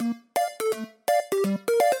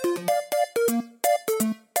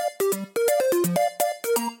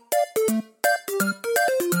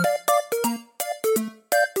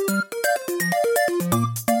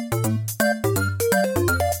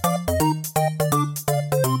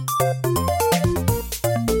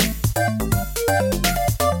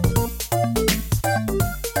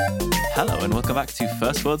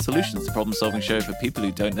First World Solutions, the problem-solving show for people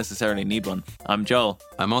who don't necessarily need one. I'm Joel.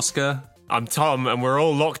 I'm Oscar. I'm Tom, and we're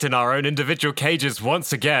all locked in our own individual cages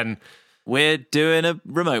once again. We're doing a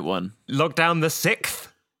remote one. Lockdown the 6th?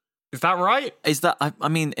 Is that right? Is that,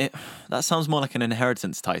 that sounds more like an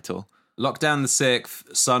inheritance title. Lockdown the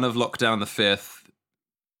 6th, son of Lockdown the 5th.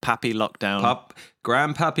 Pappy Lockdown.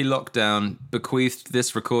 Grandpappy Lockdown bequeathed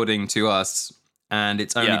this recording to us, and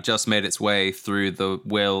it's only just made its way through the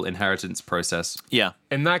will inheritance process. Yeah.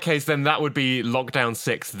 In that case, then that would be Lockdown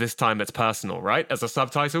 6, this time it's personal, right? As a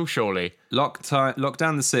subtitle, surely. Lockdown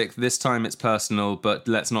the 6th, this time it's personal, but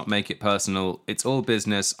let's not make it personal. It's all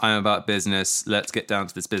business. I'm about business. Let's get down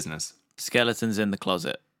to this business. Skeletons in the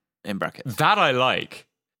closet, in brackets. That I like.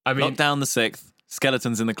 I mean, Lockdown the 6th,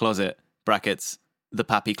 skeletons in the closet, brackets, the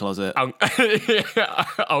Pappy closet. Oh,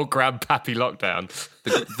 Grandpappy Lockdown.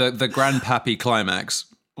 The Grandpappy climax.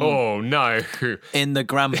 Oh, no. In the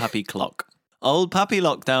Grandpappy clock. Old Pappy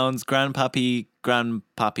Lockdown's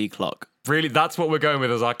Grandpappy clock. Really, that's what we're going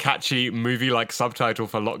with as our catchy movie-like subtitle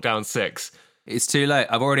for Lockdown 6. It's too late.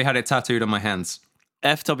 I've already had it tattooed on my hands.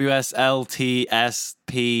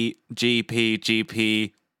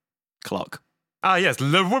 FWSLTSPGPGP clock. Ah, yes.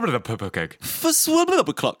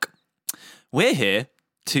 Clock. We're here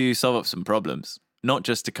to solve up some problems, not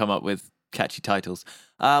just to come up with catchy titles.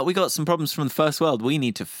 We got some problems from the first world we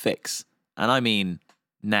need to fix. And I mean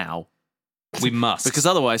now. We must. Because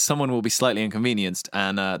otherwise someone will be slightly inconvenienced,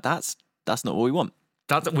 and that's not what we want.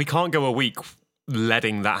 We can't go a week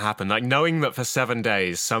letting that happen. Like, knowing that for 7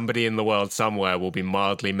 days somebody in the world somewhere will be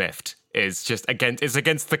mildly miffed is just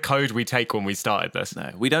against the code we take when we started this.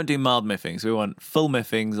 No, we don't do mild miffings. We want full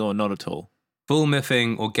miffings or not at all. Full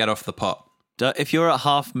miffing or get off the pot. If you're at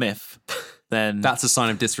half miff, then... That's a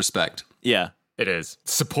sign of disrespect. Yeah. It is.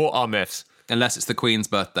 Support our myths. Unless it's the Queen's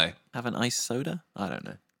birthday. Have an ice soda? I don't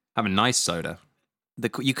know. Have a nice soda.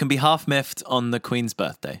 You can be half miffed on the Queen's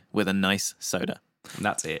birthday with a nice soda. And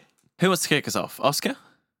that's it. Who wants to kick us off? Oscar?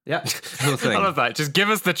 Yeah, whole thing. I love that. Just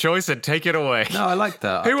give us the choice and take it away. No, I like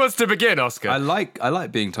that. Who wants to begin, Oscar? I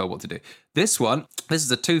like being told what to do. This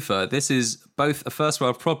is a twofer. This is both a first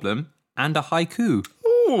world problem and a haiku.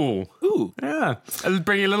 Ooh. Yeah. It'll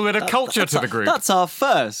bring a little bit of culture to the group. That's our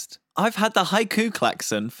first. I've had the haiku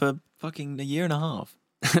klaxon for fucking a year and a half.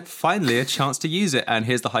 Finally, a chance to use it. And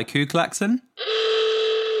here's the haiku klaxon.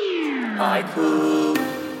 Haiku.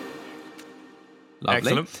 Lovely.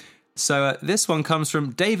 Excellent. So this one comes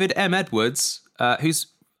from David M. Edwards, who's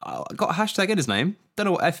got a hashtag in his name. Don't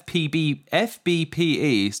know what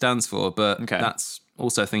FBPE stands for, but that's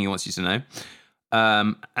also a thing he wants you to know.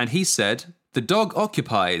 And he said, "The dog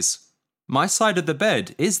occupies my side of the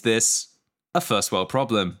bed. Is this a first world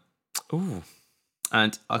problem?" Ooh.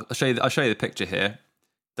 And I'll show you the picture here.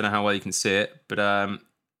 Don't know how well you can see it, but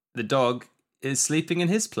the dog is sleeping in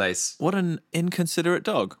his place. What an inconsiderate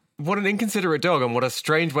dog. What an inconsiderate dog, and what a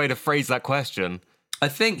strange way to phrase that question. I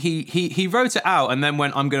think he wrote it out and then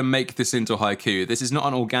went, "I'm going to make this into a haiku." This is not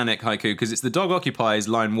an organic haiku because it's "the dog occupies"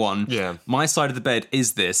 line 1. Yeah. "My side of the bed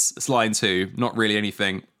is this." It's line 2. Not really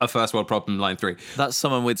anything. A first world problem. Line 3. That's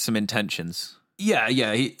someone with some intentions. Yeah.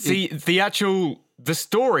 The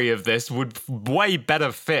story of this would way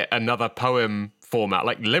better fit another poem format,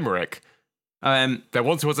 like limerick. There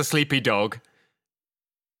once was a sleepy dog.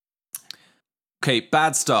 Okay,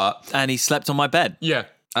 bad start. And he slept on my bed. Yeah.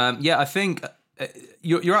 I think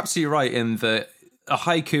you're absolutely right in that a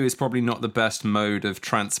haiku is probably not the best mode of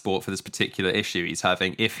transport for this particular issue he's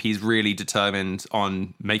having if he's really determined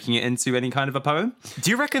on making it into any kind of a poem. Do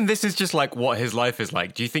you reckon this is just like what his life is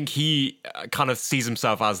like? Do you think he kind of sees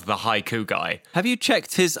himself as the haiku guy? Have you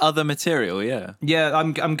checked his other material? Yeah. Yeah,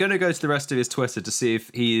 I'm going to go to the rest of his Twitter to see if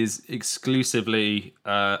he is exclusively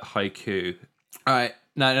haiku. All right.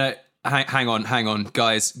 No. Hang on,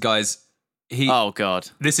 guys. Oh, God.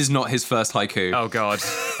 This is not his first haiku. Oh, God.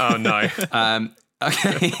 Oh, no.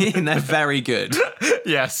 Okay, and they're very good.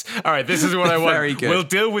 Yes. All right, this is what I want. Very good. We'll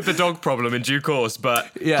deal with the dog problem in due course,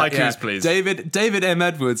 but haikus, please. David M.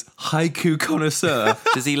 Edwards, haiku connoisseur.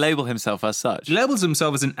 Does he label himself as such? Labels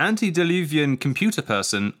himself as an antediluvian computer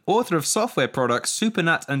person, author of software products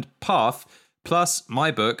Supernat and Path, plus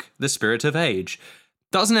my book, The Spirit of Age.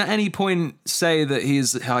 Doesn't at any point say that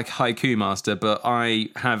he's like haiku master, but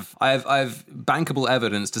I've bankable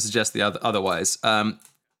evidence to suggest the otherwise.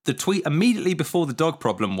 The tweet immediately before the dog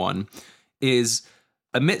problem one is,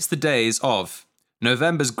 "Amidst the days of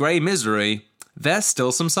November's grey misery, there's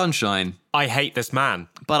still some sunshine." I hate this man.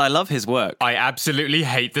 But I love his work. I absolutely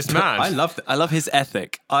hate this man. I love his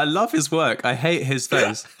ethic. I love his work. I hate his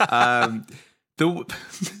face.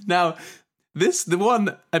 Now, the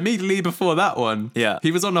one immediately before that one. Yeah.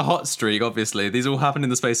 He was on a hot streak, obviously. These all happened in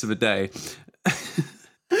the space of a day.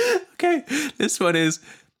 Okay, this one is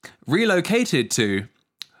relocated to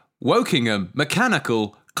Wokingham.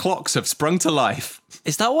 Mechanical clocks have sprung to life.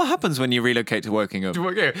 Is that what happens when you relocate to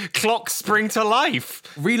Wokingham? Clocks spring to life.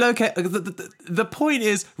 Relocate. The point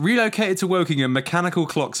is relocated to Wokingham. Mechanical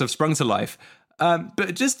clocks have sprung to life.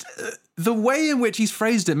 But just the way in which he's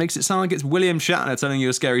phrased it makes it sound like it's William Shatner telling you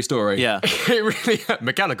a scary story. Yeah. It really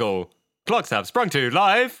mechanical clocks have sprung to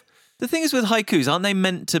life. The thing is with haikus, aren't they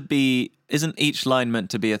meant to be... Isn't each line meant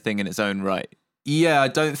to be a thing in its own right? Yeah, I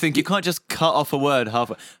don't think You can't just cut off a word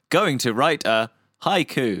halfway. Going to write a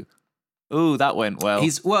haiku. Ooh, that went well.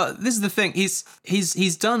 This is the thing. He's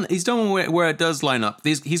done where it does line up.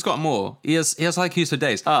 He's got more. He has haikus for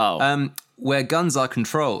days. Oh. Where guns are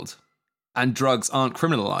controlled and drugs aren't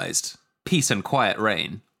criminalized, peace and quiet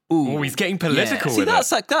reign. Ooh, Oh, he's getting political See, with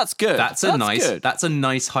that's it. that's good. that's good. a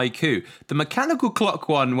nice haiku. The mechanical clock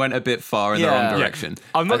one went a bit far in the Yeah. wrong Yeah. direction.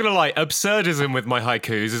 I'm not going to lie, absurdism with my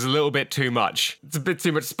haikus is a little bit too much. It's a bit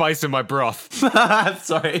too much spice in my broth.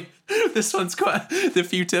 Sorry, this one's got the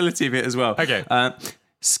futility of it as well. Okay.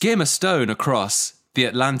 Skim a stone across the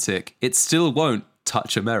Atlantic, it still won't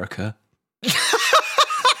touch America.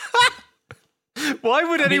 Why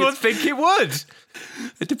would anyone think it would?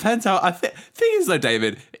 It depends how. Thing is though,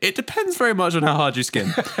 David, it depends very much on how hard you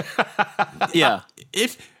skim. Yeah.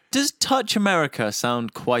 If Does Touch America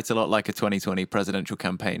sound quite a lot like a 2020 presidential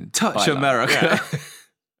campaign? touch byline? America,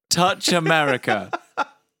 Touch America.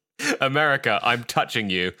 America, I'm touching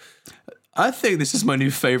you. I think this is my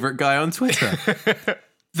new favorite guy on Twitter.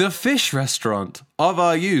 The fish restaurant of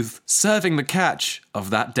our youth, serving the catch of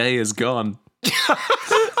that day is gone.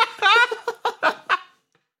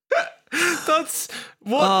 That's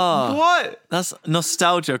what? Oh. What? That's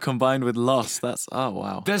nostalgia combined with loss. That's, oh,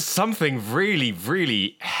 wow. There's something really,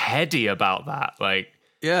 really heady about that. Like,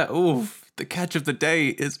 Yeah. Ooh, the catch of the day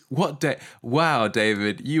is what day? Wow,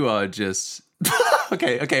 David, you are just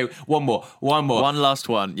okay. One more. One last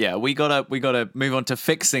one. Yeah, we gotta move on to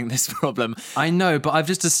fixing this problem. I know, but I've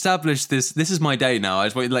just established this. This is my day now. I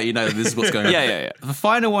just want to let you know that this is what's going on. Yeah. The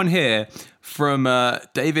final one here from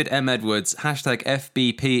David M. Edwards,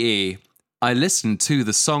 #FBPE. I listen to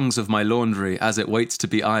the songs of my laundry as it waits to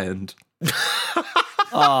be ironed.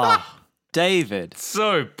 David.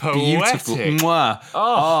 so Beautiful. poetic. Mwah.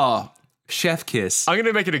 Oh, chef kiss. I'm going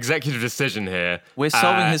to make an executive decision here. We're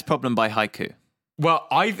solving his problem by haiku. Well,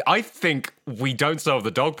 I think we don't solve the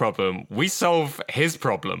dog problem. We solve his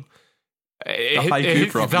problem. The haiku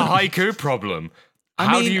problem. The haiku problem.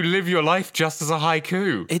 How do you live your life just as a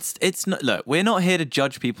haiku? It's not. Look, we're not here to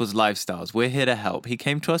judge people's lifestyles. We're here to help. He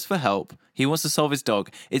came to us for help. He wants to solve his dog.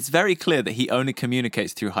 It's very clear that he only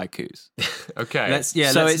communicates through haikus. Okay. Let's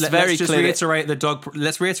it's very just clear that- reiterate the dog.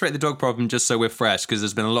 Let's reiterate the dog problem just so we're fresh, because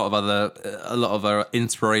there's been a lot of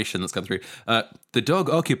inspiration that's come through. The dog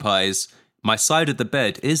occupies my side of the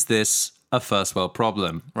bed. Is this a first world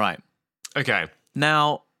problem? Right. Okay.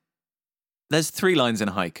 Now, there's 3 lines in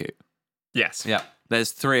a haiku. Yes. Yeah.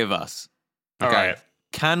 There's 3 of us. All Okay. right.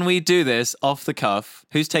 Can we do this off the cuff?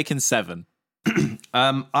 Who's taken 7?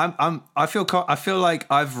 I feel like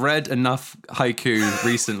I've read enough haiku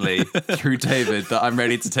recently through David that I'm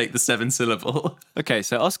ready to take the 7-syllable. Okay,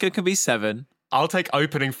 so Oscar can be 7. I'll take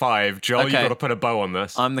opening 5. Joel, Okay. you've got to put a bow on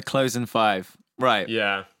this. I'm the closing 5. Right.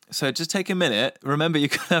 Yeah. So just take a minute. Remember, you're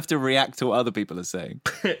going to have to react to what other people are saying.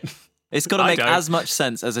 It's got to I make don't. as much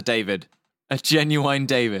sense as a David. A genuine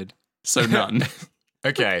David. So none.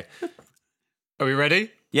 Okay. Are we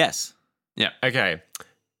ready? Yes. Yeah. Okay.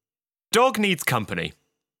 Dog needs company.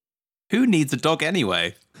 Who needs a dog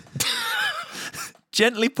anyway?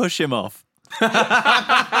 Gently push him off.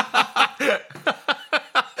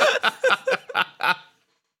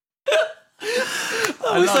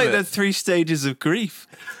 It's love like it. the 3 stages of grief.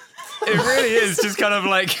 It really is just kind of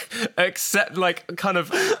like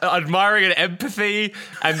admiring and empathy,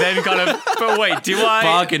 and then kind of, but wait, do I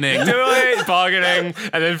Bargaining. bargaining,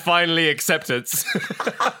 and then finally acceptance.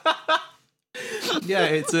 Yeah,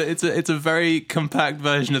 it's a very compact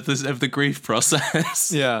version of the grief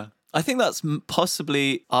process. Yeah. I think that's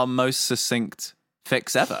possibly our most succinct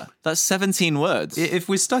fix ever. That's 17 words. If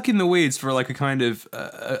we're stuck in the weeds for like a kind of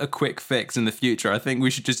a quick fix in the future, I think we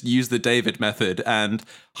should just use the David method and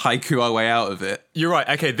haiku our way out of it. You're right.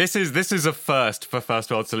 Okay, this is a first for First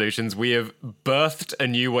World Solutions. We have birthed a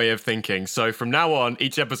new way of thinking. So from now on,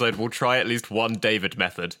 each episode we'll try at least one David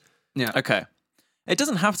method. Yeah. Okay. It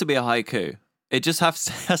doesn't have to be a haiku. It just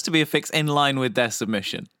has to be a fix in line with their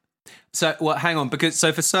submission. So, well, hang on, because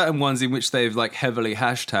so for certain ones in which they've like heavily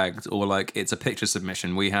hashtagged or like it's a picture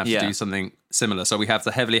submission, we have to do something similar. So we have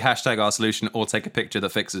to heavily hashtag our solution or take a picture that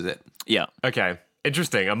fixes it. Yeah. Okay.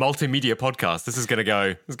 Interesting. A multimedia podcast. This is gonna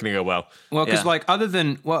go well. Well, because Yeah. like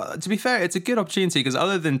to be fair, it's a good opportunity because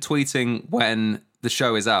other than tweeting when the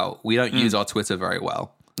show is out, we don't use our Twitter very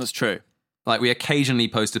well. That's true. Like we occasionally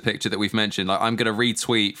post a picture that we've mentioned. Like I'm going to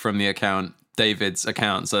retweet from the account, David's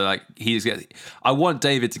account. So like I want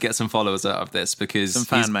David to get some followers out of this because Some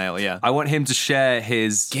fan mail, yeah. I want him to share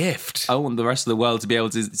his Gift. I want the rest of the world to be able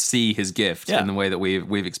to see his gift Yeah. in the way that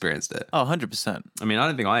we've experienced it. Oh, 100%. I mean, I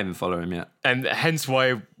don't think I even follow him yet. And hence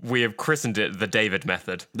why we have christened it the David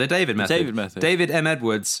method. The David method. David method. David M.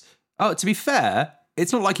 Edwards. Oh, to be fair,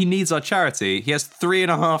 it's not like he needs our charity. He has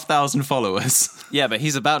 3,500 followers. Yeah, but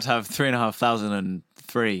he's about to have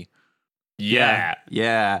 3,503. Yeah.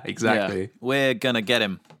 Yeah, exactly. Yeah. We're going to get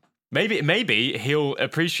him. Maybe he'll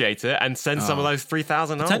appreciate it and send some of those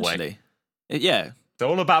 3,000 our way. Potentially. Yeah. It's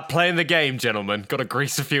all about playing the game, gentlemen. Got to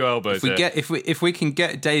grease a few elbows. If we can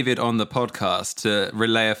get David on the podcast to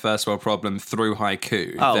relay a first world problem through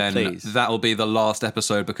haiku, then please. that'll be the last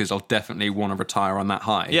episode because I'll definitely want to retire on that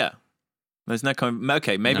high. Yeah. There's no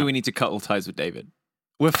okay, maybe we need to cut all ties with David.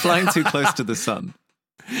 We're flying too close to the sun.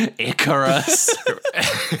 Icarus.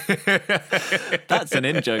 That's an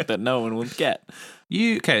in-joke that no one will get.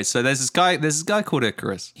 So there's this guy called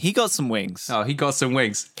Icarus. He got some wings. Oh, he got some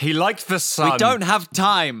wings. He liked the sun. We don't have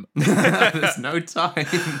time. There's no time.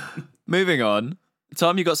 Moving on.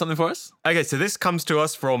 Tom, you got something for us? Okay, so this comes to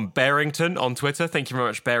us from Barrington on Twitter. Thank you very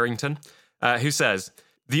much, Barrington. Who says,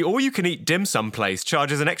 the all-you-can-eat dim sum place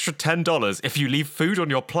charges an extra $10 if you leave food on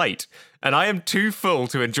your plate, and I am too full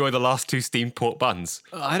to enjoy the last 2 steamed pork buns.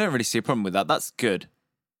 I don't really see a problem with that. That's good.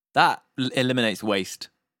 That eliminates waste.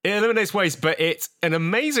 It eliminates waste, but it's an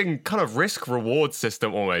amazing kind of risk-reward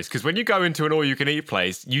system almost, because when you go into an all-you-can-eat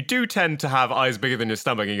place, you do tend to have eyes bigger than your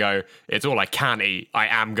stomach and go, it's all I can eat, I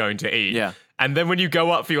am going to eat. Yeah. And then when you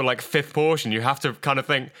go up for your 5th portion, you have to kind of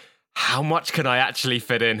think, how much can I actually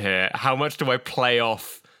fit in here? How much do I play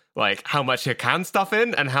off how much you can stuff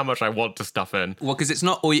in and how much I want to stuff in? Well, because it's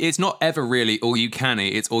not ever really all you can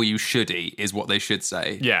eat, it's all you should eat, is what they should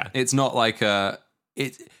say. Yeah. It's not like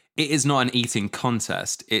it is not an eating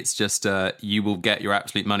contest. It's just you will get your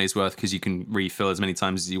absolute money's worth because you can refill as many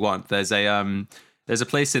times as you want. There's a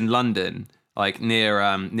place in London,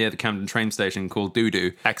 near the Camden train station called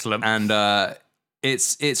Doodoo. Excellent. And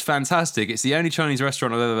it's fantastic. It's the only Chinese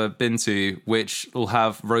restaurant I've ever been to which will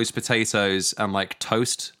have roast potatoes and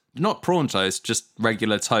toast. Not prawn toast, just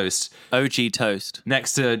regular toast. OG toast.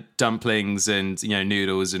 Next to dumplings and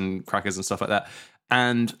noodles and crackers and stuff like that.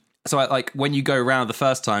 And so when you go around the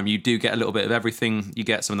first time, you do get a little bit of everything. You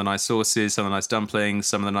get some of the nice sauces, some of the nice dumplings,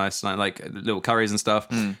 some of the nice little curries and stuff.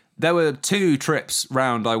 There were 2 trips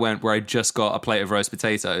round I went where I just got a plate of roast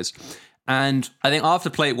potatoes. And I think after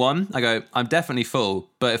plate 1, I go, I'm definitely full.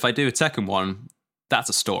 But if I do a second one, that's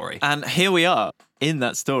a story. And here we are in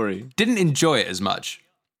that story. Didn't enjoy it as much.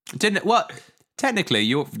 Technically,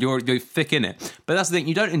 you're thick in it. But that's the thing,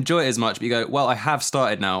 you don't enjoy it as much, but you go, well, I have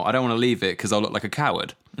started now. I don't want to leave it because I'll look like a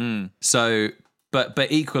coward. So, but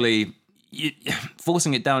equally,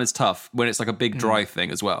 forcing it down is tough when it's a big dry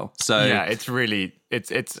thing as well. So yeah, it's really,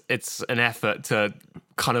 it's an effort to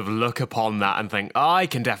kind of look upon that and think, I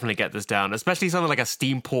can definitely get this down, especially something like a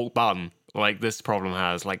steamed pork bun like this problem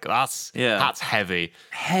has. That's heavy.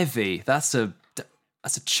 Heavy. That's a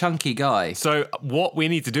chunky guy. So what we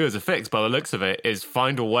need to do as a fix, by the looks of it, is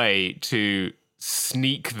find a way to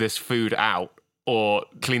sneak this food out or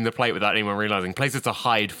clean the plate without anyone realizing. Places to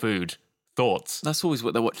hide food. Thoughts? That's always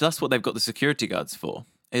what that's what they've got the security guards for,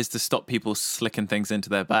 is to stop people slicking things into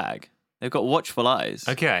their bag. They've got watchful eyes.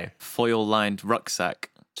 Okay. Foil-lined rucksack.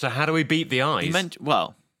 So how do we beat the eyes?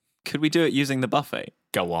 Could we do it using the buffet?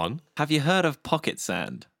 Go on. Have you heard of pocket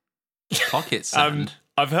sand? Pocket sand.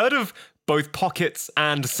 I've heard of both pockets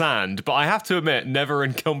and sand, but I have to admit, never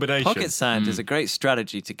in combination. Pocket sand is a great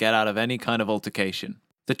strategy to get out of any kind of altercation.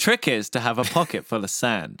 The trick is to have a pocket full of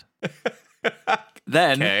sand.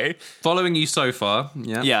 Then, Okay. Following you so far.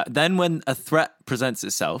 Yeah. Then when a threat presents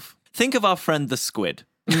itself, think of our friend the squid.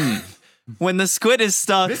 When the squid is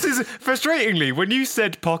started... This is frustratingly, when you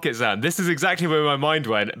said pocket sand, this is exactly where my mind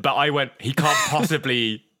went, but I went, he can't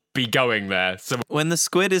possibly be going there. So When the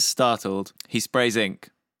squid is startled, he sprays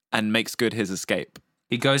ink and makes good his escape.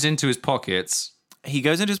 He goes into his pockets. He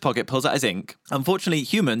goes into his pocket, pulls out his ink. Unfortunately,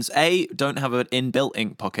 humans, A, don't have an inbuilt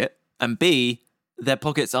ink pocket, and B, their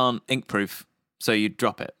pockets aren't ink-proof, so you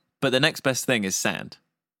drop it. But the next best thing is sand.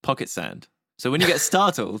 Pocket sand. So when you get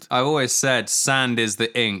startled... I've always said sand is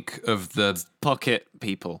the ink of the... Pocket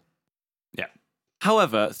people.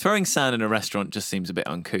 However, throwing sand in a restaurant just seems a bit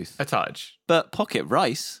uncouth. A touch. But pocket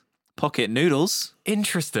rice, pocket noodles.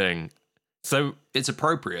 Interesting. So It's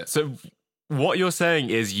appropriate. So what you're saying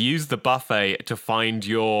is use the buffet to find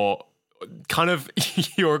your kind of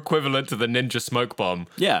your equivalent to the ninja smoke bomb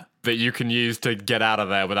Yeah. that you can use to get out of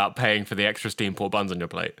there without paying for the extra steamed pork buns on your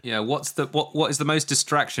plate. Yeah, what is the most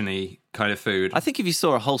distraction-y kind of food? I think if you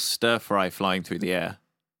saw a whole stir fry flying through the air,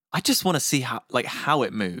 I just want to see how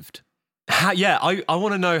it moved. I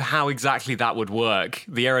want to know how exactly that would work.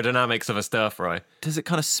 The aerodynamics of a stir fry. Does it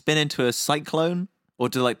kind of spin into a cyclone? Or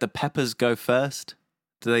do the peppers go first?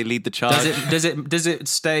 Do they lead the charge? Does it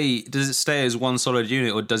stay as one solid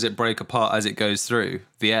unit, or does it break apart as it goes through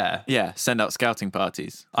the air? Yeah, send out scouting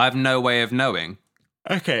parties. I have no way of knowing.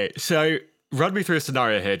 Okay, so run me through a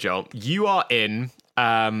scenario here, Joel. You are in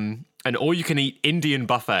an all-you-can-eat Indian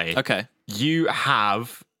buffet. Okay. You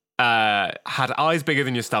have had eyes bigger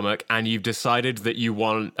than your stomach, and you've decided that you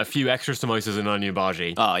want a few extra samosas and onion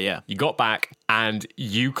bhaji. Oh, yeah. You got back, and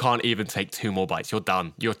you can't even take 2 more bites. You're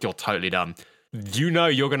done. You're totally done. You know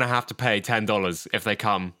you're going to have to pay $10 if they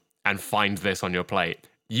come and find this on your plate.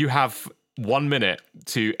 You have 1 minute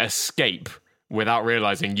to escape without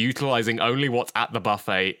realizing, utilizing only what's at the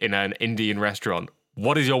buffet in an Indian restaurant.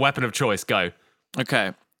 What is your weapon of choice? Go.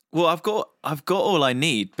 Okay. Well, I've got all I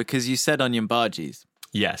need because you said onion bhajis.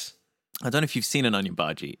 Yes. I don't know if you've seen an onion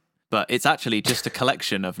bhaji, but it's actually just a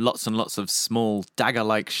collection of lots and lots of small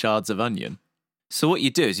dagger-like shards of onion. So what you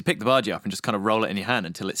do is you pick the bhaji up and just kind of roll it in your hand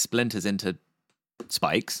until it splinters into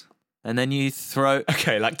spikes, and then you throw...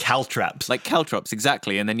 Okay, like caltrops. Like caltrops,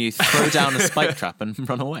 exactly, and then you throw down a spike trap and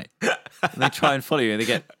run away. And they try and follow you, and they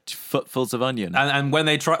get footfuls of onion. And when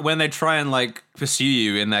they try and pursue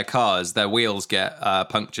you in their cars, their wheels get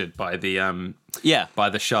punctured by the by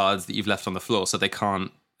the shards that you've left on the floor, so they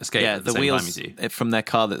can't escape. Yeah, at the the same wheels time as you. from their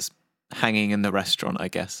car that's hanging in the restaurant, I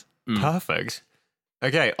guess. Perfect.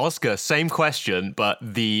 Okay, Oscar, same question, but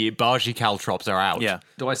the bhaji caltrops are out. Yeah.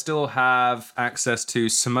 Do I still have access to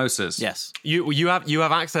samosas? Yes. You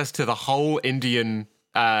have access to the whole Indian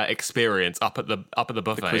experience up at the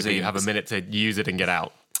buffet, but you have a minute to use it and get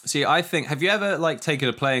out. See, I think, have you ever taken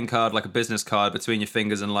a playing card, like a business card, between your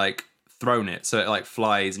fingers and thrown it so it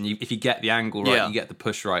flies, and if you get the angle right, you get the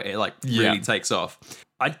push right, it really takes off.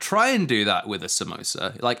 I'd try and do that with a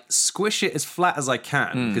samosa, squish it as flat as I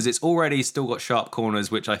can, because it's already still got sharp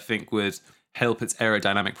corners, which I think would help its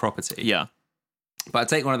aerodynamic property. Yeah. But I'd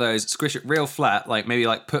take one of those, squish it real flat, maybe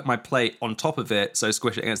put my plate on top of it, so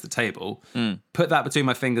squish it against the table, put that between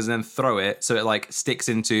my fingers and then throw it so it sticks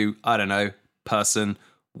into, I don't know, person,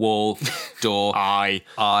 wall, door, eye,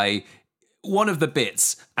 one of the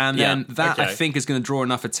bits, and then that I think is going to draw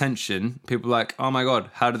enough attention. People are like, oh my god,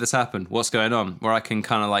 how did this happen? What's going on? Where I can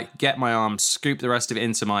kind of get my arm, scoop the rest of it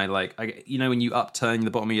into my when you upturn the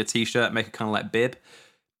bottom of your t-shirt, make it kind of bib.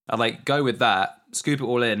 I'd go with that, scoop it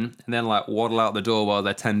all in, and then waddle out the door while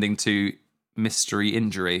they're tending to mystery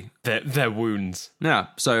injury. Their wounds. Yeah,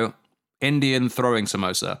 so Indian throwing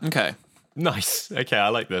samosa. Okay. Nice. Okay, I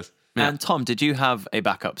like this. Yeah. And Tom, did you have a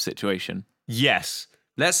backup situation? Yes.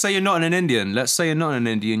 Let's say you're not an Indian.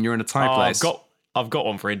 You're in a Thai place. I've got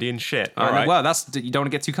one for Indian shit. All All right. right. Well, you don't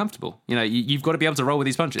want to get too comfortable. You've got to be able to roll with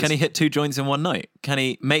these punches. Can he hit 2 joints in one night? Can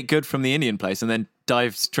he make good from the Indian place and then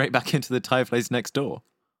dive straight back into the Thai place next door?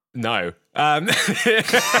 No.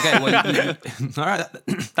 Okay, well, all right,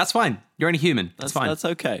 that's fine. You're only human. That's fine. That's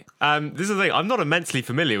okay. This is the thing. I'm not immensely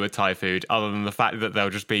familiar with Thai food, other than the fact that there'll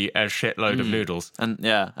just be a shitload of noodles.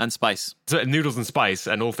 And spice. So, noodles and spice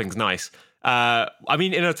and all things nice. In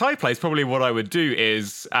a Thai place, probably what I would do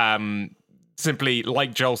is simply,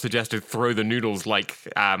 like Joel suggested, throw the noodles like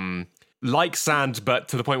sand, but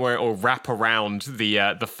to the point where it will wrap around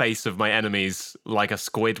the face of my enemies like a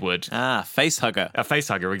squid would. Face hugger. A face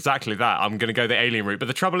hugger, exactly that. I'm going to go the alien route. But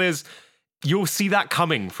the trouble is, you'll see that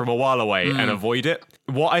coming from a while away and avoid it.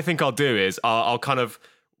 What I think I'll do is I'll kind of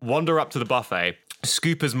wander up to the buffet,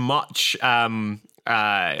 scoop as much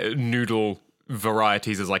noodle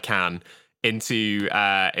varieties as I can into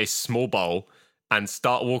a small bowl, and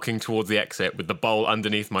start walking towards the exit with the bowl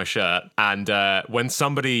underneath my shirt. And when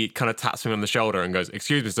somebody kind of taps me on the shoulder and goes,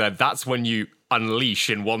 "Excuse me, sir," that's when you unleash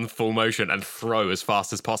in one full motion and throw as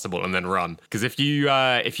fast as possible and then run. Because if you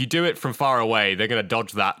do it from far away, they're going to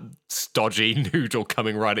dodge that stodgy noodle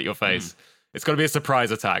coming right at your face. It's got to be a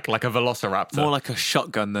surprise attack, like a velociraptor. More like a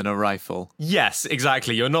shotgun than a rifle. Yes,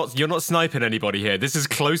 exactly. You're not sniping anybody here. This is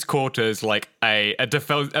close quarters, like a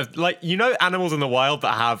defense, animals in the wild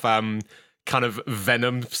that have kind of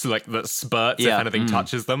venom that spurts if anything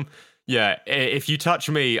touches them. Yeah, if you touch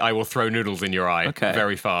me, I will throw noodles in your eye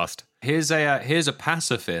very fast. Here's a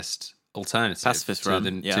pacifist alternative Pacifist to run,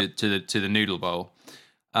 the yeah. to the noodle bowl.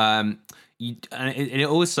 And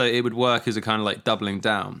it would work as a kind of like doubling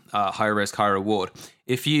down, high risk, high reward.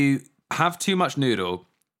 If you have too much noodle,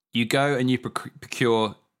 you go and you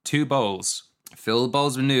procure 2 bowls, fill the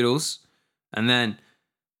bowls with noodles, and then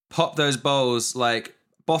pop those bowls like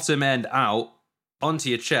bottom end out onto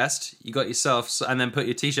your chest. You got yourself, and then put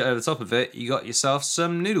your t-shirt over the top of it. You got yourself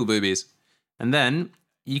some noodle boobies, and then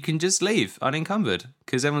you can just leave unencumbered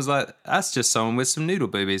because everyone's like, that's just someone with some noodle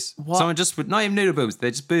boobies. What? Someone just with not even noodle boobies,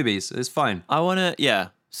 they're just boobies. It's fine. I want to, yeah.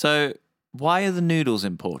 So why are the noodles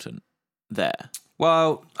important there?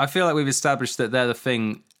 Well, I feel like we've established that they're the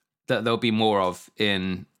thing that there'll be more of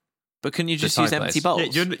in. But can you just Thai use empty place.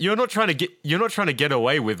 bowls? Yeah, you're not trying to get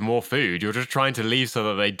away with more food. You're just trying to leave so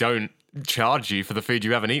that they don't charge you for the food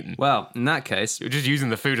you haven't eaten. Well, in that case, You're just using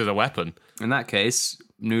the food as a weapon.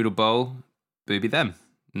 noodle bowl, booby them,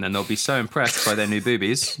 and then they'll be so impressed by their new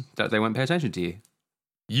boobies that they won't pay attention to you.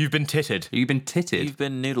 You've been titted. You've been titted. You've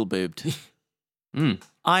been noodle boobed. Mm.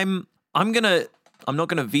 I'm not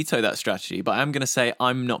gonna veto that strategy, but I'm gonna say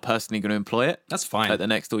I'm not personally gonna employ it. That's fine. At the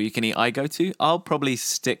next all you can eat I go to, I'll probably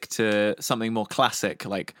stick to something more classic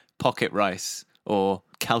like pocket rice or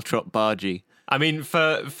caltrop bhaji. I mean,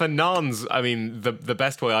 for naans, I mean, the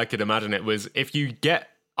best way I could imagine it was if you get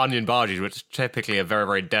onion bhajis, which typically are very,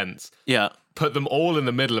 very dense, Yeah. put them all in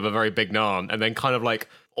the middle of a very big naan, and then kind of like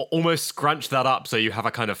almost scrunch that up so you have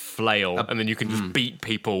a kind of flail, and then you can just beat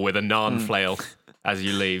people with a naan flail as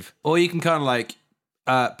you leave. Or you can kind of like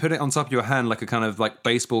put it on top of your hand like a kind of like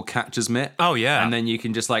baseball catcher's mitt. Oh, yeah. And then you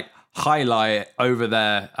can just like highlight it over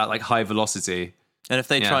there at like high velocity. And if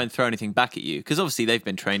they Yeah. try and throw anything back at you, because obviously they've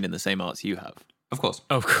been trained in the same arts you have. Of course.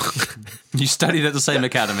 Oh, God. You studied at the same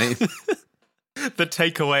academy. The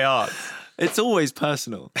takeaway art. It's always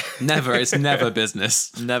personal. It's never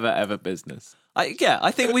business. Never ever business.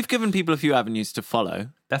 I think we've given people a few avenues to follow.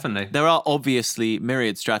 Definitely. There are obviously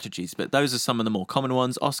myriad strategies, but those are some of the more common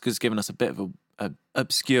ones. Oscar's given us a bit of a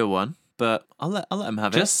obscure one, but I'll let him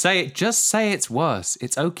have Just say it's worse.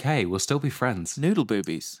 It's okay. We'll still be friends. it. Noodle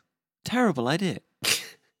boobies. Terrible idea.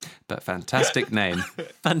 But fantastic name.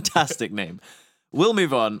 Fantastic name. We'll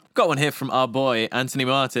move on. Got one here from our boy, Anthony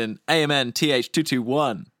Martin,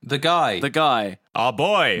 AMNTH221. The guy. The guy. Our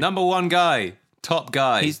boy. Number 1 guy. Top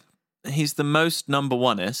guy. He's the most number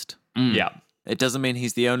oneist. Yeah. It doesn't mean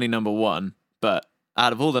he's the only number one, but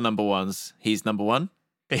out of all the number ones, he's number one.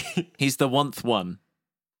 He's the one-th one.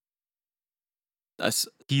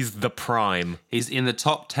 He's the prime. He's in the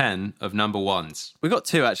top 10 of number 1s. We got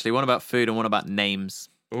 2 actually. One about food and one about names.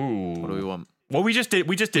 Ooh. What do we want? Well, we just did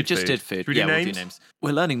We just food. did food. Should we do Yeah, names? we'll do names.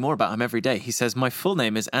 We're learning more about him every day. He says, my full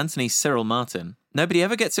name is Anthony Cyril Martin. Nobody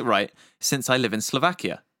ever gets it right since I live in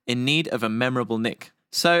Slovakia, in need of a memorable nick.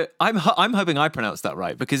 So I'm hoping I pronounced that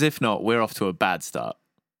right, because if not, we're off to a bad start.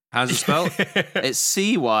 How's it spelled? It's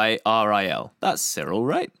Cyril. That's Cyril,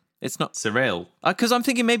 right? It's not. Cyril. Because I'm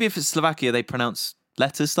thinking maybe if it's Slovakia, they pronounce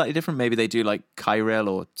letters slightly different. Maybe they do like Kyril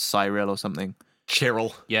or Cyril or something.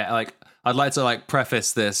 Chiril. Yeah, like I'd like to like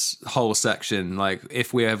preface this whole section like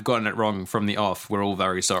if we have gotten it wrong from the off, we're all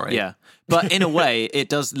very sorry. Yeah. But in a way, it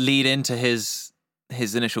does lead into his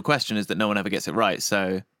initial question is that no one ever gets it right.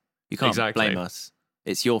 So you can't Exactly. blame us.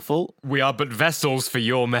 It's your fault. We are but vessels for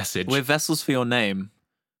your message. We're vessels for your name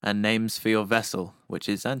and names for your vessel, which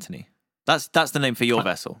is Anthony. That's the name for your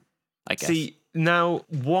vessel, I guess. See, now,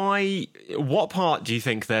 what part do you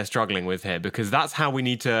think they're struggling with here? Because that's how we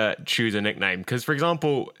need to choose a nickname. Because, for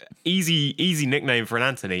example, easy nickname for an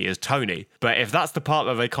Anthony is Tony. But if that's the part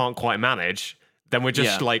that they can't quite manage, then we're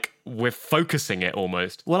just Yeah. we're focusing it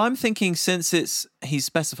almost. Well, I'm thinking since he's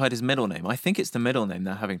specified his middle name, I think it's the middle name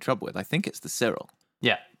they're having trouble with. I think it's the Cyril.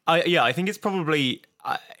 Yeah. I think it's probably,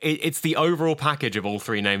 it's the overall package of all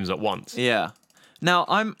 3 names at once. Yeah. Now,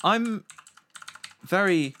 I'm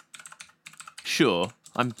very sure,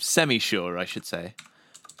 I'm semi-sure, I should say.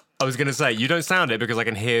 I was going to say, you don't sound it because I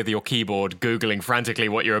can hear your keyboard Googling frantically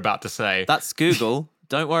what you're about to say. That's Google.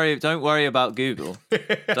 Don't worry about Google.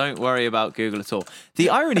 Don't worry about Google at all. The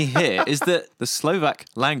irony here is that the Slovak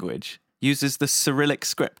language uses the Cyrillic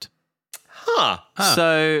script. Huh.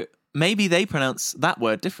 So maybe they pronounce that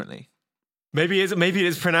word differently. Maybe it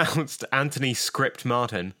is pronounced Anthony Script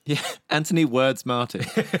Martin. Yeah, Anthony Words Martin.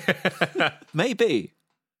 Maybe.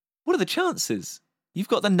 What are the chances? You've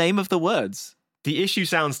got the name of the words. The issue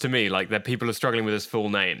sounds to me like that people are struggling with his full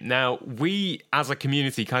name. Now, we as a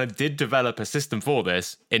community kind of did develop a system for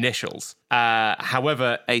this, initials.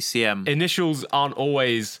 However, ACM. initials aren't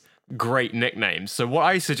always great nicknames. So what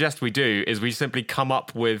I suggest we do is we simply come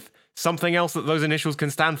up with something else that those initials can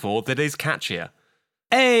stand for that is catchier.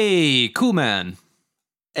 Hey, cool man.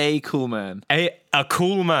 a cool man. A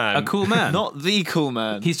cool man. A cool man. Not the cool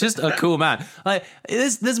man. He's just a cool man. Like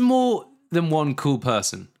there's more than one cool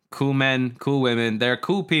person. Cool men, cool women. There are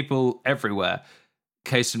cool people everywhere.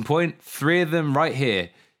 Case in point, 3 of them right here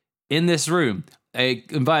in this room. They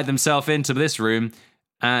invited themselves into this room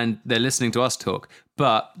and they're listening to us talk.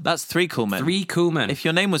 But That's 3 cool men. 3 cool men. If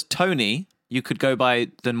your name was Tony, you could go by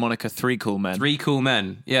the moniker 3 cool men. 3 cool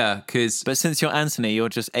men. Yeah, because But since you're Anthony, you're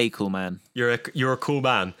just a cool man. You're a cool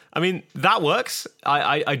man. I mean, that works.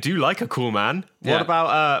 I do like a cool man. Yeah.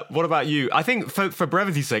 What about you? I think for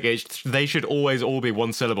brevity's sake, they should always all be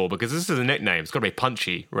one syllable because this is a nickname. It's got to be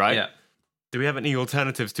punchy, right? yeah. Do we have any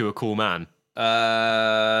alternatives to a cool man?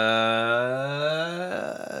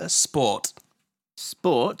 Sport.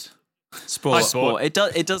 Sport. Sport. Sport. It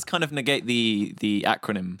does kind of negate the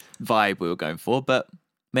acronym vibe we were going for, but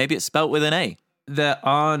maybe it's spelt with an A. There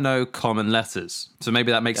are no common letters, so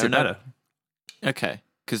maybe that makes it better. Okay,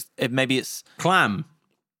 because maybe it's Clam.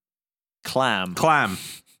 clam. Clam.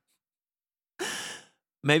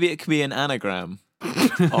 Maybe it could be an anagram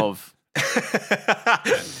of.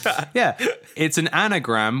 Yeah, it's an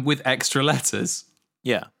anagram with extra letters.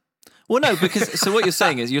 Yeah. Well, no, because so what you're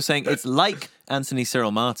saying is it's like Anthony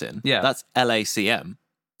Cyril Martin. Yeah. That's LACM.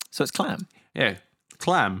 So it's Clam. Yeah,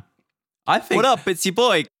 Clam. I think. What up? It's your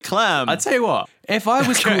boy, Clam. I tell you what, if I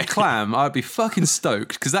was called Clam, I'd be fucking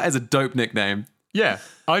stoked because that is a dope nickname. Yeah,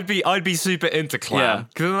 I'd be super into Yeah. clam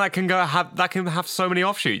because then that can have so many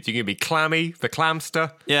offshoots. You can be Clammy, the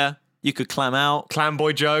Clamster, Yeah. You could clam out. Clam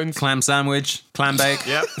Boy Jones. Clam sandwich, clam bake.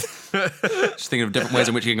 Yep. Just thinking of different ways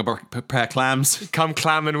in which you can prepare clams. Come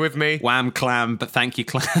clamming with me. Wham clam, but thank you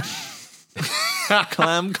clam.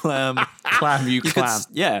 Clam. Clam you You clam.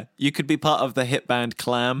 could, you could be part of the hit band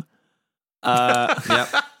Clam. Yep.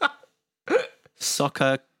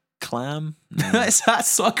 Soccer Clam. Is that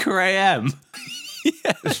Soccer AM?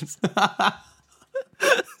 Yes.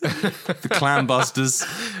 The Clam Busters.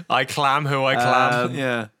 I clam who I clam.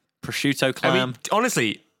 Yeah. Prosciutto I Clam. mean,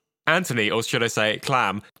 honestly, Anthony, or should I say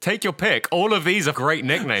Clam, take your pick. All of these are great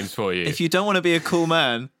nicknames for you. If you don't want to be a cool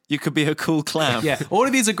man, you could be a cool clam. Yeah, all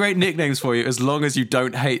of these are great nicknames for you as long as you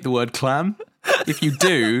don't hate the word clam. If you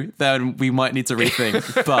do, then we might need to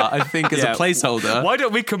rethink. But I think as Yeah. a placeholder, Why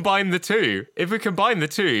don't we combine the two? If we combine the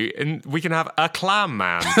two, and we can have a clam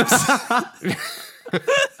man.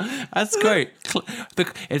 that's great.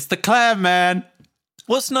 It's the clam man.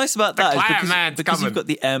 What's nice about that is clam man's because coming. you've got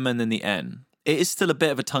the M and then the N. It is still a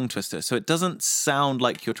bit of a tongue twister, so it doesn't sound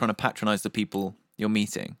like you're trying to patronize the people you're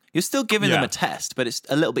meeting. You're still giving them Yeah. a test, but it's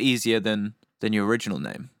a little bit easier than your original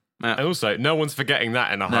name. And also, no one's forgetting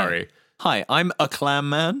that in a hurry. Hi, I'm a clam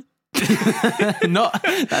man.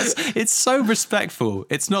 It's so respectful.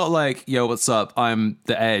 It's not like, yo, what's up? I'm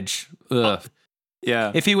the Edge. Ugh.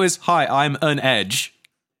 Yeah. If he was, hi, I'm an Edge,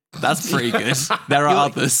 that's pretty good. There are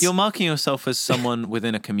others. You're marking yourself as someone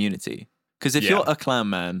within a community. Because if Yeah. you're a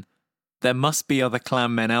clam man, there must be other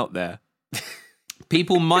clam men out there.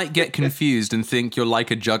 People might get confused and think you're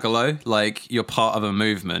like a juggalo, like you're part of a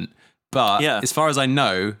movement. But Yeah. as far as I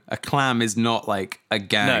know, a clam is not like a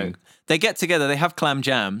gang. No. They get together, they have clam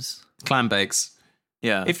jams. Clam bakes.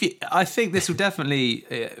 Yeah. I think this will definitely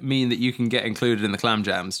mean that you can get included in the clam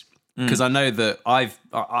jams. Because I know that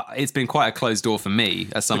it's been quite a closed door for me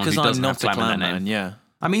as someone because who I'm doesn't have not a clam in clam their name. man, yeah.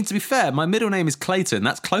 I mean, to be fair, my middle name is Clayton.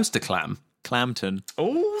 That's close to clam. Clampton.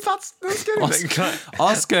 Oh, that's good.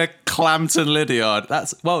 Oscar Clampton Lydiard.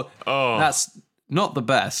 That's not the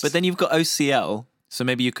best. But then you've got OCL, so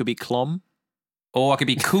maybe you could be Clom. or I could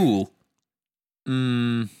be cool.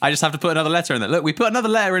 I just have to put another letter in there. Look, we put another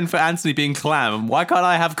letter in for Anthony being clam. Why can't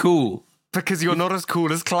I have cool? Because you're not as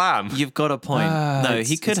cool as Clam. You've got a point. No,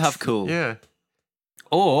 he could have cool. Yeah.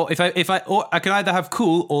 Or if I can either have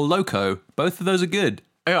cool or loco. Both of those are good.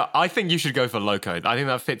 Yeah, I think you should go for Loco. I think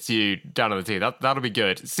that fits you down to the T. That'll be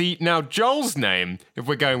good. See, now Joel's name, if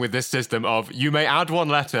we're going with this system of you may add one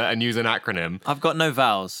letter and use an acronym, I've got no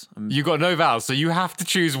vowels. you got no vowels, so you have to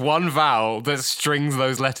choose one vowel that strings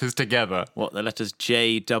those letters together. What, the letters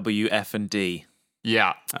J, W, F, and D?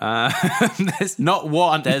 Yeah. There's not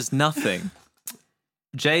one. There's nothing.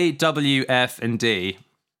 J, W, F, and D.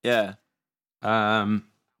 Yeah.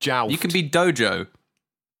 Joust. You can be dojo,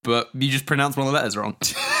 but you just pronounce one of the letters wrong.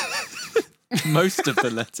 Most of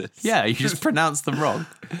the letters. Yeah, you just pronounce them wrong.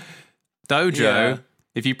 Dojo, Yeah.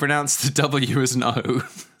 if you pronounce the W as an O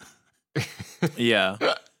Yeah.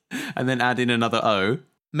 and then add in another O,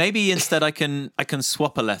 Maybe instead I can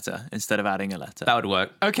swap a letter instead of adding a letter. that would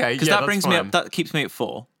work. Okay, Because yeah, that that's brings fine. me up. That keeps me at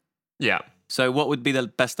 4. Yeah. So what would be the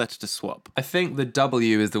best letter to swap? I think the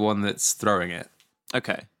W is the one that's throwing it.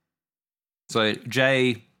 Okay. So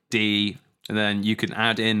J, D, And then you can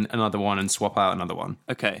add in another one and swap out another one.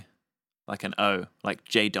 Okay. Like an O, like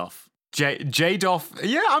JDOF. JDOF.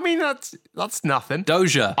 Yeah, I mean, that's nothing.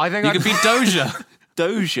 Doja. I think you I'd- could be Doja.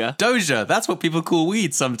 Doja. Doja. That's what people call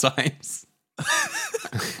weed sometimes.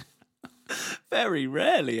 Very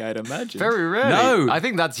rarely, I'd imagine. Very rarely. No. I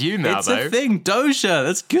think that's you now, It's though. a thing. Doja.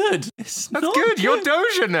 That's good. It's That's not good. You're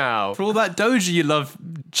Doja now. For all that Doja you love,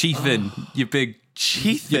 Chiefin, you big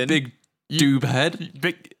Chiefin. big doob head.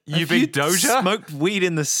 You Have big Doja? smoked weed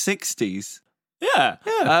in the 60s. Yeah.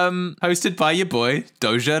 Yeah. Hosted by your boy,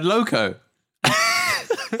 Doja and Loco.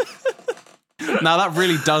 Now that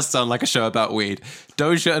really does sound like a show about weed.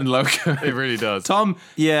 Doja and Loco. It really does. Tom,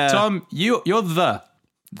 Yeah. Tom, you're the.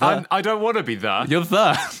 I don't want to be there. You're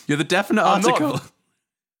the definite I'm not- article.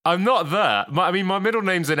 I'm not there. My middle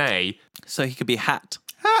name's an A. So he could be Hat.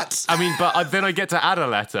 Hat. I mean, but then I get to add a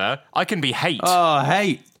letter. I can be hate. Oh,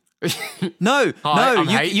 hate. No, Hi, I'm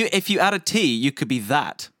no. Hate. If you add a T, you could be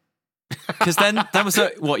that. Because then was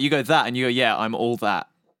what you go that, and you go, yeah, I'm all that.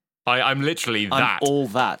 I'm literally I'm that. all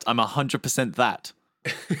that. I'm 100% that.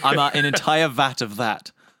 I'm an entire vat of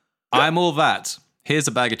that. I'm all that. Here's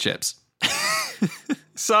a bag of chips.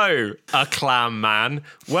 So, a clam man,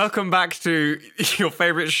 welcome back to your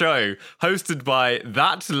favorite show, hosted by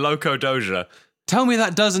that Loco Doja. Tell me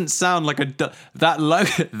that doesn't sound like that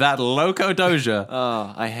Loco Doja.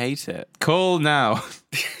 Oh, I hate it. Call now.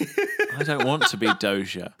 I don't want to be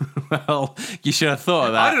Doja. Well, you should have thought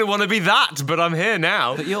of I that. didn't want to be that, but I'm here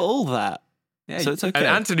now. But you're all that. So it's okay. And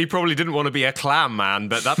Anthony probably didn't want to be a clam man,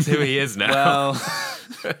 but that's who he is now.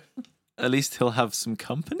 Well, at least he'll have some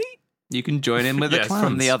company You can join in with Yes, the clans.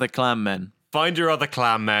 from the other clan men. Find your other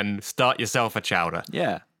clam men, start yourself a chowder.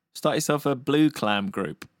 Yeah. Start yourself a blue clam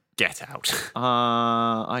group. Get out.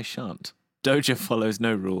 I shan't. Doja follows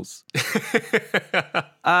no rules.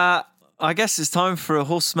 I guess it's time for a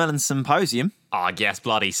horse smelling symposium. I guess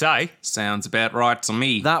bloody say. Sounds about right to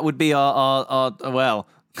me. That would be our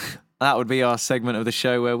that would be our segment of the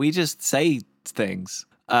show where we just say things.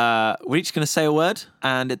 We're each going to say a word,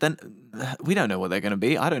 and then we don't know what they're going to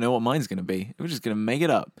be. I don't know what mine's going to be. We're just going to make it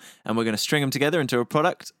up, and we're going to string them together into a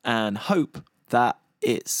product and hope that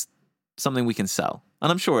it's something we can sell.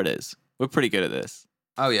 And I'm sure it is. We're pretty good at this.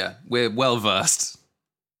 Oh yeah, we're well versed.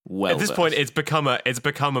 Well, At this point, it's become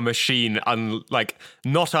a machine,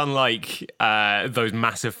 not unlike those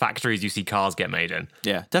massive factories you see cars get made in.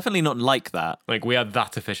 yeah, definitely not like that. Like, we are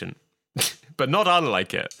that efficient, but not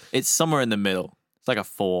unlike it. It's somewhere in the middle. It's like a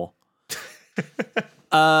 4.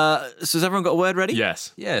 So has everyone got a word ready?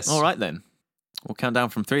 Yes. Yes. All right then. We'll count down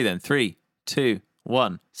from 3 then. 3, 2,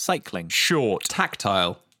 1. Cycling. Short.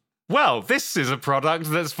 Tactile. Well, this is a product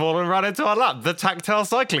that's fallen right into our lap. The tactile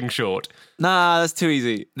cycling short. Nah, that's too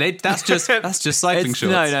easy. That's just cycling It's,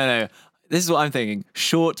 shorts. no. This is what I'm thinking.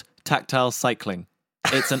 Short tactile cycling.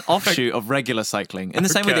 It's an offshoot of regular cycling. In the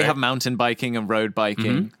same way they Okay. have mountain biking and road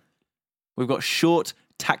biking. We've got short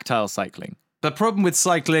tactile cycling. The problem with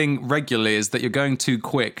cycling regularly is that you're going too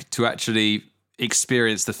quick to actually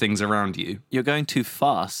experience the things around you. You're going too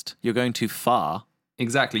fast. You're going too far.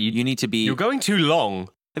 Exactly. You need to be... You're going too long.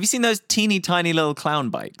 Have you seen those teeny tiny little clown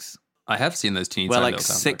bikes? I have seen those teeny Where tiny like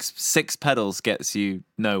little sound bites. six pedals gets you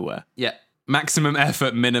nowhere. Yeah. Maximum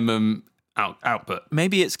effort, minimum output.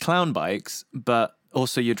 Maybe it's clown bikes, but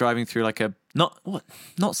also you're driving through like a not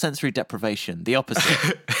sensory deprivation, the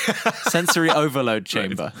opposite. Sensory overload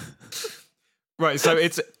chamber. Right, so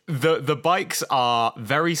it's the bikes are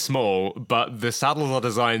very small, but the saddles are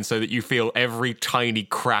designed so that you feel every tiny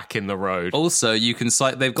crack in the road. Also, you can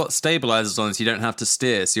they've got stabilizers on, so you don't have to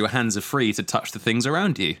steer, so your hands are free to touch the things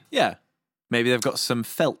around you. Yeah. Maybe they've got some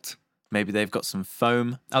felt. Maybe they've got some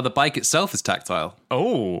foam. Oh, the bike itself is tactile.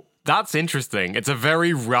 Oh, that's interesting. It's a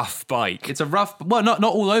very rough bike. It's a rough, well, not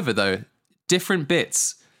all over though. Different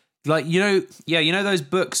bits. Like, you know those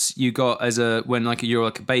books you got when you're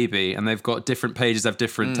like a baby, and they've got different pages have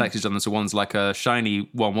different textures on them. So one's like a shiny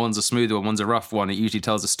one, one's a smooth one, one's a rough one. It usually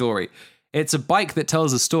tells a story. It's a bike that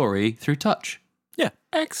tells a story through touch. Yeah.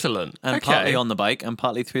 Excellent. And okay. partly on the bike and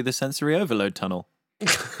partly through the sensory overload tunnel.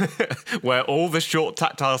 Where all the short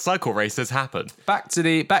tactile cycle races happen. Back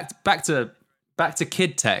to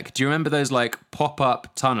kid tech. Do you remember those like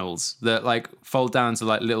pop-up tunnels that like fold down to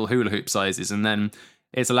like little hula hoop sizes, and then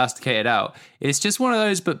it's elasticated out? It's just one of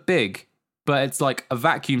those, but big. But it's like a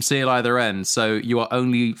vacuum seal either end, so you are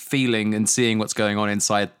only feeling and seeing what's going on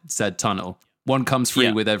inside said tunnel. One comes free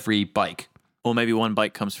Yeah. with every bike. Or maybe one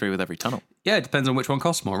bike comes free with every tunnel. Yeah, it depends on which one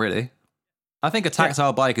costs more, really. I think a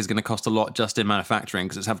tactile bike is going to cost a lot just in manufacturing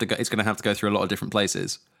because it's going to have to go through a lot of different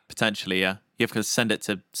places. Potentially, yeah. You have to send it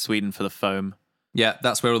to Sweden for the foam. Yeah,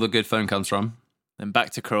 that's where all the good foam comes from. Then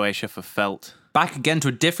back to Croatia for felt. Back again to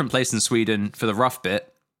a different place in Sweden for the rough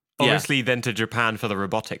bit. Obviously, then to Japan for the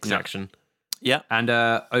robotics section. Yeah. And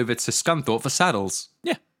over to Scunthorpe for saddles.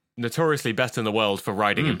 Yeah. Notoriously best in the world for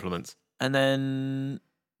riding implements. And then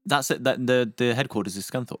that's it. The headquarters is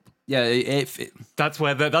Scunthorpe. Yeah, That's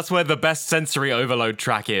where the best sensory overload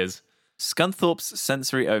track is. Scunthorpe's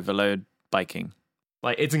sensory overload biking.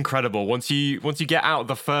 Like, it's incredible. Once you get out of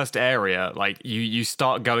the first area, like you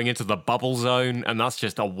start going into the bubble zone, and that's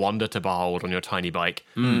just a wonder to behold on your tiny bike.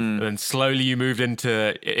 And then slowly you moved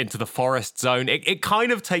into the forest zone. It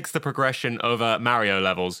kind of takes the progression over Mario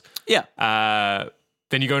levels. Yeah.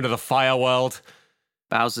 Then you go into the fire world.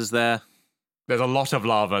 Bowser's there. There's a lot of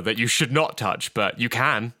lava that you should not touch, but you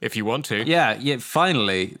can if you want to. Yeah,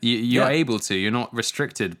 finally, you're able to. You're not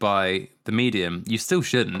restricted by the medium. You still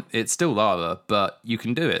shouldn't. It's still lava, but you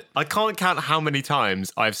can do it. I can't count how many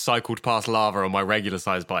times I've cycled past lava on my regular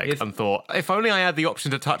size bike and thought, if only I had the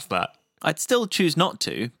option to touch that. I'd still choose not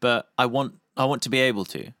to, but I want to be able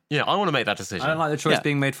to. Yeah, I want to make that decision. I don't like the choice Yeah.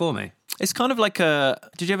 being made for me. It's kind of like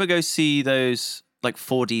did you ever go see those like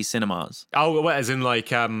 4D cinemas? Oh, as in like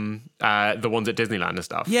the ones at Disneyland and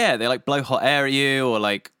stuff. Yeah, they like blow hot air at you or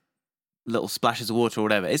like little splashes of water or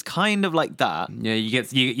whatever. It's kind of like that. Yeah, you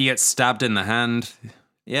get stabbed in the hand.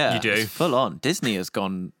 Yeah, You do. it's full on. Disney has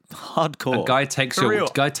gone hardcore. A guy takes For real.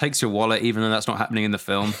 your wallet, even though that's not happening in the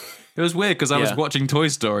film. It was weird because I was Yeah. watching Toy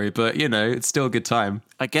Story, but it's still a good time.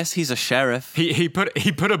 I guess he's a sheriff. He put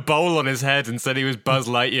a bowl on his head and said he was Buzz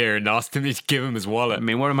Lightyear and asked him to give him his wallet. I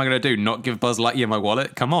mean, what am I going to do? Not give Buzz Lightyear my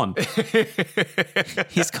wallet? Come on.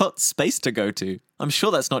 He's got space to go to. I'm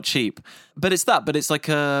sure that's not cheap. But it's like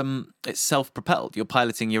it's self-propelled. You're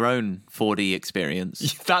piloting your own 4D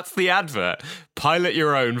experience. That's the advert. Pilot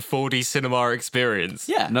your own 4D cinema experience.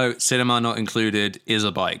 Yeah. No, cinema not included is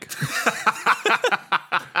a bike.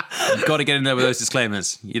 You've got to get in there with those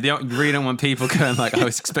disclaimers. You really don't want people going like, I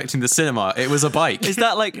was expecting the cinema. It was a bike. Is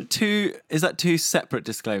that two separate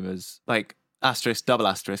disclaimers? Like asterisk, double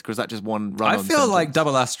asterisk, or is that just one run? I feel like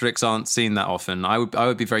double asterisks aren't seen that often. I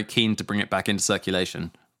would be very keen to bring it back into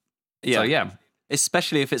circulation. Yeah. So yeah.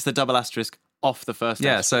 Especially if it's the double asterisk off the first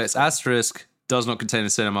Yeah, asterisk. so it's asterisk, does not contain a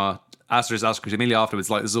cinema, asterisk, asterisk, immediately afterwards,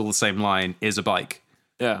 like this is all the same line, is a bike.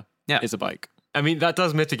 Yeah. Yeah. It's a bike. I mean, that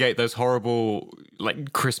does mitigate those horrible,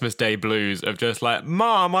 like, Christmas Day blues of just like,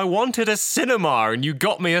 Mom, I wanted a cinema and you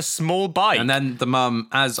got me a small bike. And then the mum,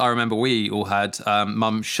 as I remember we all had,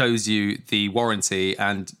 mum shows you the warranty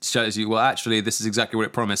and shows you, well, actually, this is exactly what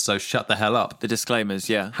it promised, so shut the hell up. The disclaimers,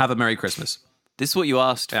 yeah. Have a Merry Christmas. This is what you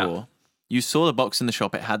asked Yeah. for. You saw the box in the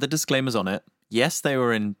shop. It had the disclaimers on it. Yes, they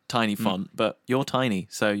were in tiny font, but you're tiny,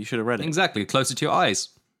 so you should have read it. Exactly, closer to your eyes.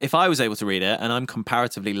 If I was able to read it, and I'm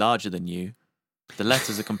comparatively larger than you, the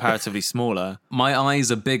letters are comparatively smaller, My eyes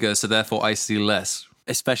are bigger, so therefore I see less.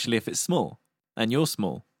 especially if it's small, and you're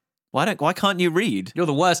small. Why can't you read? You're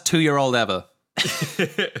the worst 2-year-old ever.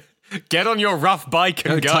 Get on your rough bike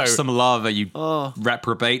and go. Touch some lava, you Oh,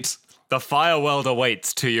 reprobate. The fire world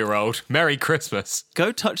awaits, 2-year-old. Merry Christmas.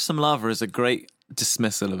 go touch some lava is a great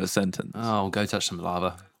dismissal of a sentence. Oh, go touch some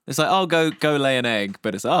lava. It's like, oh, go lay an egg,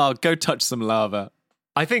 but it's, oh, go touch some lava.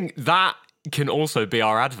 I think that can also be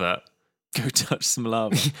our advert. Go touch some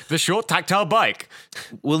lava. The short tactile bike.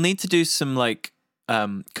 We'll need to do some like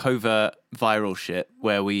covert viral shit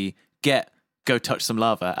where we get go touch some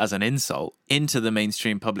lava as an insult into the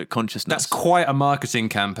mainstream public consciousness. That's quite a marketing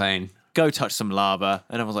campaign. Go touch some lava.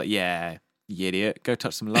 And everyone's like, yeah, you idiot, go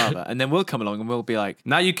touch some lava. And then we'll come along and we'll be like,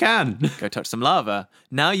 Now you can. go touch some lava.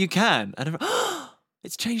 Now you can. And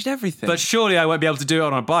it's changed everything. But surely I won't be able to do it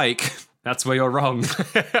on a bike. That's where you're wrong.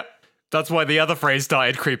 That's why the other phrase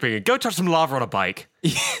started creeping in. Go touch some lava on a bike.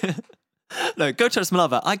 no, go touch some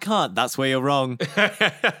lava. I can't. That's where you're wrong.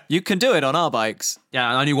 You can do it on our bikes. Yeah,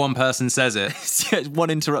 and only one person says it. It's one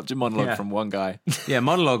interrupted monologue Yeah. from one guy. Yeah,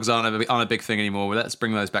 monologues aren't a big thing anymore. Well, let's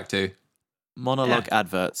bring those back too. Monologue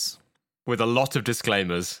adverts. With a lot of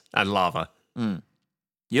disclaimers and lava.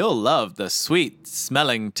 You'll love the sweet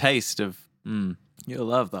smelling taste of. You'll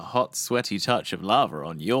love the hot, sweaty touch of lava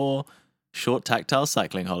on your short tactile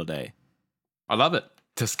cycling holiday. I love it.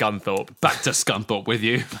 To Scunthorpe. Back to Scunthorpe with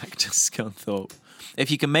you. Back to Scunthorpe. If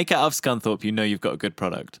you can make it out of Scunthorpe, you know you've got a good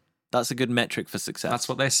product. That's a good metric for success. That's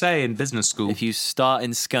what they say in business school. If you start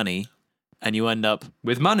in Scunny and you end up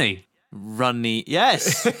With money. runny.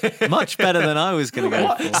 Yes! Much better than I was going to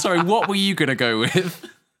go for. Sorry, what were you going to go with?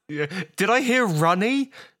 Yeah. Did I hear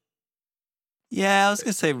runny? Yeah, I was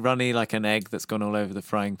going to say runny like an egg that's gone all over the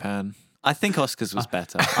frying pan. I think Oscar's was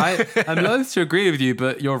better. I'm loath to agree with you,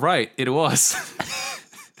 but you're right. It was.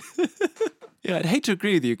 Yeah, I'd hate to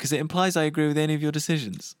agree with you because it implies I agree with any of your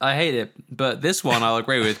decisions. I hate it, but this one I'll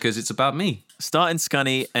agree with because it's about me. Start in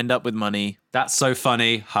Scunny, end up with money. That's so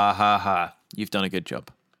funny. Ha ha ha. You've done a good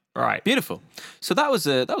job. Right. Beautiful. So that was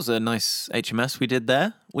a nice HMS we did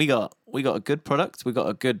there. We got a good product. We got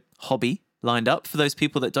a good hobby lined up for those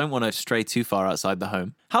people that don't want to stray too far outside the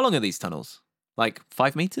home. How long are these tunnels? Like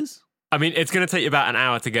 5 meters? I mean, it's going to take you about an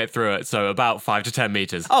hour to get through it, so about 5 to 10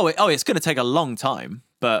 meters. It's going to take a long time,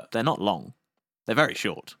 but they're not long. They're very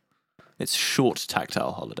short. It's short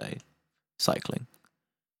tactile holiday cycling.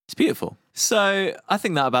 It's beautiful. So I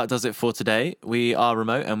think that about does it for today. We are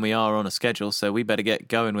remote and we are on a schedule, so we better get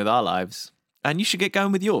going with our lives. And you should get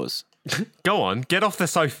going with yours. Go on, get off the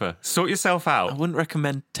sofa. Sort yourself I out. wouldn't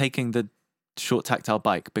recommend taking the short tactile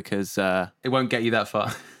bike because It won't get you that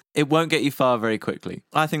far. it won't get you far very quickly.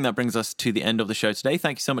 I think that brings us to the end of the show today.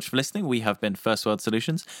 Thank you so much for listening. We have been First World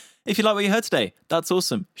Solutions. If you like what you heard today, that's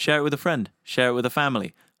awesome. Share it with a friend. Share it with a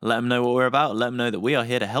family. Let them know what we're about. Let them know that we are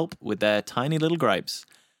here to help with their tiny little gripes.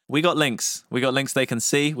 We got links. We got links they can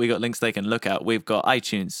see. We got links they can look at. We've got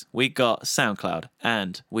iTunes. We got SoundCloud.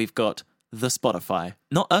 And we've got the Spotify.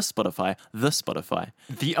 Not a Spotify, the Spotify.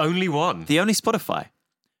 The only one. The only Spotify.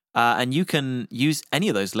 And you can use any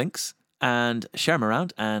of those links and share them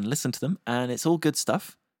around and listen to them. And it's all good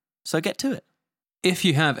stuff. So get to it. If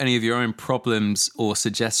you have any of your own problems or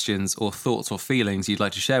suggestions or thoughts or feelings you'd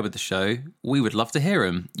like to share with the show, we would love to hear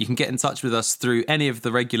them. You can get in touch with us through any of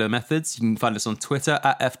the regular methods. You can find us on Twitter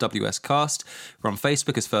at FWScast. We're on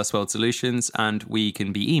Facebook as First World Solutions, and we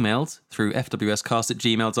can be emailed through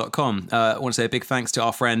fwscast@gmail.com. I want to say a big thanks to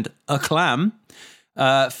our friend Aclam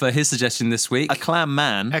for his suggestion this week. A clam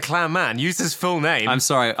man. A clown man. Use his full name. I'm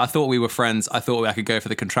sorry, I thought we were friends. I thought I could go for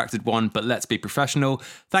the contracted one, but let's be professional.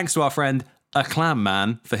 Thanks to our friend A Clam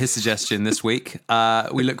Man for his suggestion this week.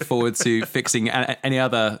 We look forward to fixing any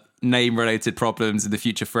other name-related problems in the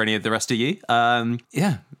future for any of the rest of you.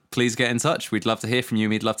 Please get in touch. We'd love to hear from you.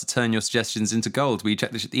 We'd love to turn your suggestions into gold. We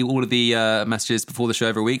check all of the messages before the show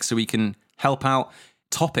every week so we can help out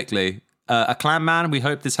topically. A Clam Man, we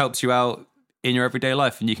hope this helps you out in your everyday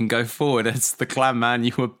life and you can go forward as the Clam Man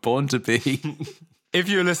you were born to be. If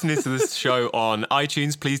you're listening to this show on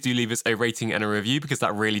iTunes, please do leave us a rating and a review because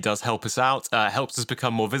that really does help us out. Helps us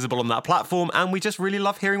become more visible on that platform, and we just really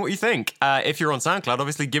love hearing what you think. If you're on SoundCloud,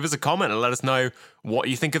 obviously give us a comment and let us know what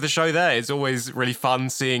you think of the show there. It's always really fun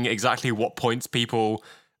seeing exactly what points people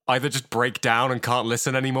either just break down and can't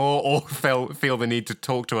listen anymore or feel the need to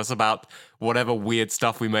talk to us about whatever weird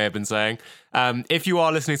stuff we may have been saying. If you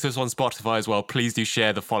are listening to us on Spotify as well, please do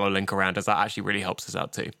share the follow link around as that actually really helps us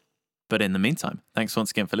out too. But in the meantime, thanks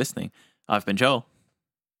once again for listening. I've been Joel.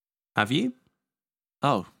 Have you?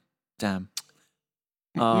 Oh, damn.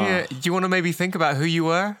 Yeah, do you want to maybe think about who you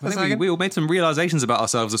were? I think we all made some realizations about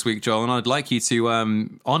ourselves this week, Joel, and I'd like you to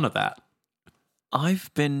honour that.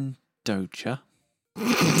 I've been Doja.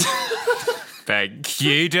 Thank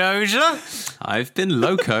you, Doja. I've been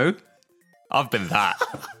Loco. I've been that.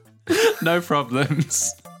 No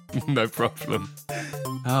problems. No problem.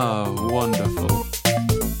 Oh, wonderful.